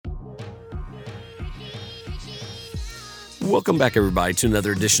Welcome back, everybody, to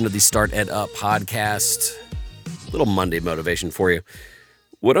another edition of the Start Ed Up podcast. Little Monday motivation for you.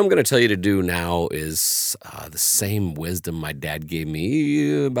 What I'm going to tell you to do now is the same wisdom my dad gave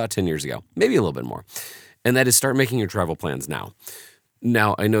me about 10 years ago, maybe a little bit more, and that is start making your travel plans now.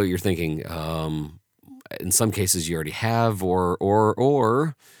 Now, I know you're thinking, in some cases you already have,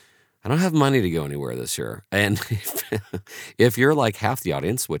 or I don't have money to go anywhere this year. And if you're like half the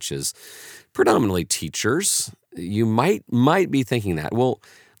audience, which is predominantly teachers, you might be thinking that. Well,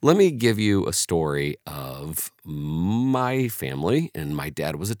 let me give you a story of my family. And my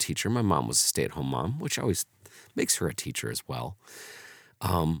dad was a teacher. My mom was a stay-at-home mom, which always makes her a teacher as well.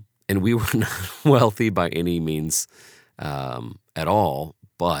 And we were not wealthy by any means at all,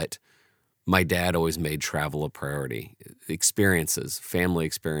 but my dad always made travel a priority. Family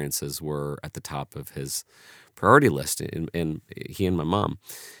experiences were at the top of his priority list, and he and my mom.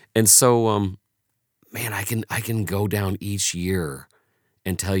 And so, man, I can go down each year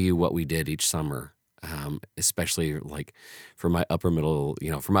and tell you what we did each summer, especially like for my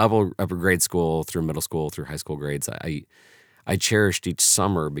from upper grade school through middle school through high school grades. I cherished each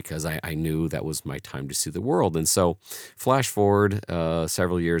summer because I knew that was my time to see the world. And so flash forward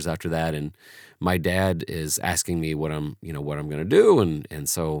several years after that, and my dad is asking me what I'm going to do. And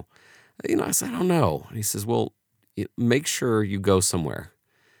so, I said, I don't know. And he says, well, make sure you go somewhere.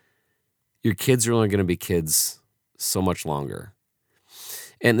 Your kids are only going to be kids so much longer.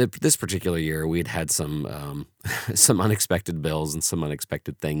 And this particular year, we'd had some unexpected bills and some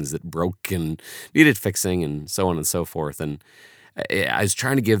unexpected things that broke and needed fixing and so on and so forth. And I was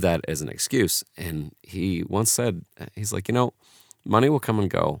trying to give that as an excuse. And he once said, he's like, money will come and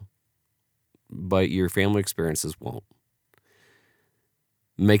go, but your family experiences won't.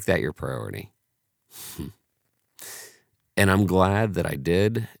 Make that your priority. And I'm glad that I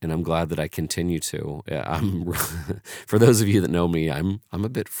did, and I'm glad that I continue to. For those of you that know me, I'm a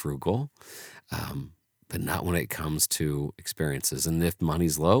bit frugal, but not when it comes to experiences. And if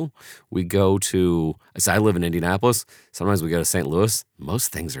money's low, we go to. So I live in Indianapolis. Sometimes we go to St. Louis.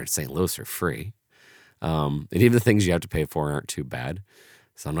 Most things in St. Louis are free, and even the things you have to pay for aren't too bad.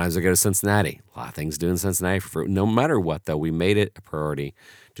 Sometimes I go to Cincinnati. A lot of things do in Cincinnati for free. No matter what, though, we made it a priority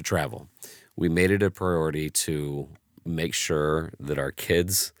to travel. We made it a priority to make sure that our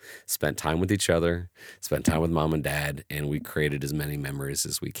kids spent time with each other, spent time with mom and dad, and we created as many memories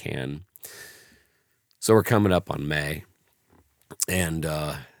as we can. So we're coming up on May, and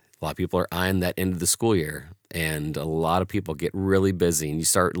a lot of people are eyeing that end of the school year, and a lot of people get really busy, and you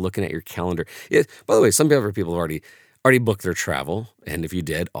start looking at your calendar. By the way, some people have already booked their travel, and if you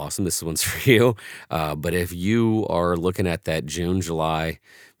did, awesome, this one's for you. But if you are looking at that June, July,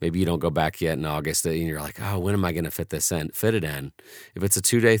 maybe you don't go back yet in August, and you're like, oh, when am I going to fit it in? If it's a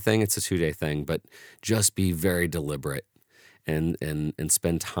 2-day thing, it's a 2-day thing, but just be very deliberate and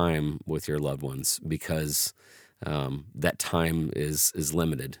spend time with your loved ones, because that time is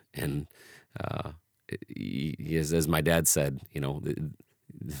limited. And as my dad said,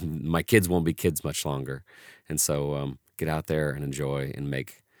 my kids won't be kids much longer. And so get out there and enjoy and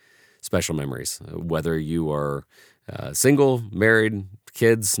make special memories. Whether you are single, married,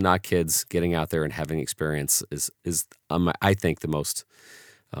 kids, not kids, getting out there and having experience is I think is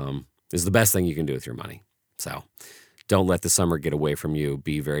the best thing you can do with your money. So don't let the summer get away from you.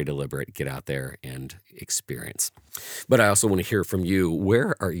 Be very deliberate. Get out there and experience. But I also want to hear from you.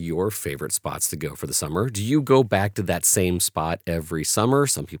 Where are your favorite spots to go for the summer? Do you go back to that same spot every summer?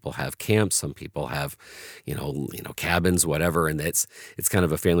 Some people have camps. Some people have, cabins, whatever. And it's kind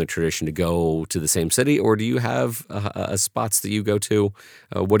of a family tradition to go to the same city. Or do you have spots that you go to?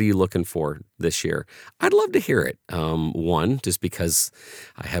 What are you looking for this year? I'd love to hear it. One, just because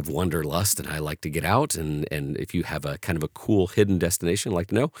I have wanderlust and I like to get out. And if you have a kind of a cool hidden destination, I'd like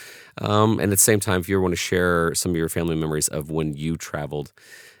to know. And at the same time, if you want to share some of your family memories of when you traveled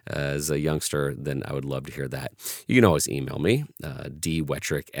as a youngster, then I would love to hear that. You can always email me,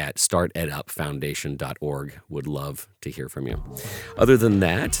 dwettrick@startedupfoundation.org. Would love to hear from you. Other than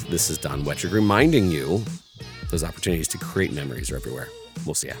that, this is Don Wettrick reminding you those opportunities to create memories are everywhere.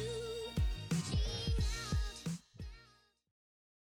 We'll see ya.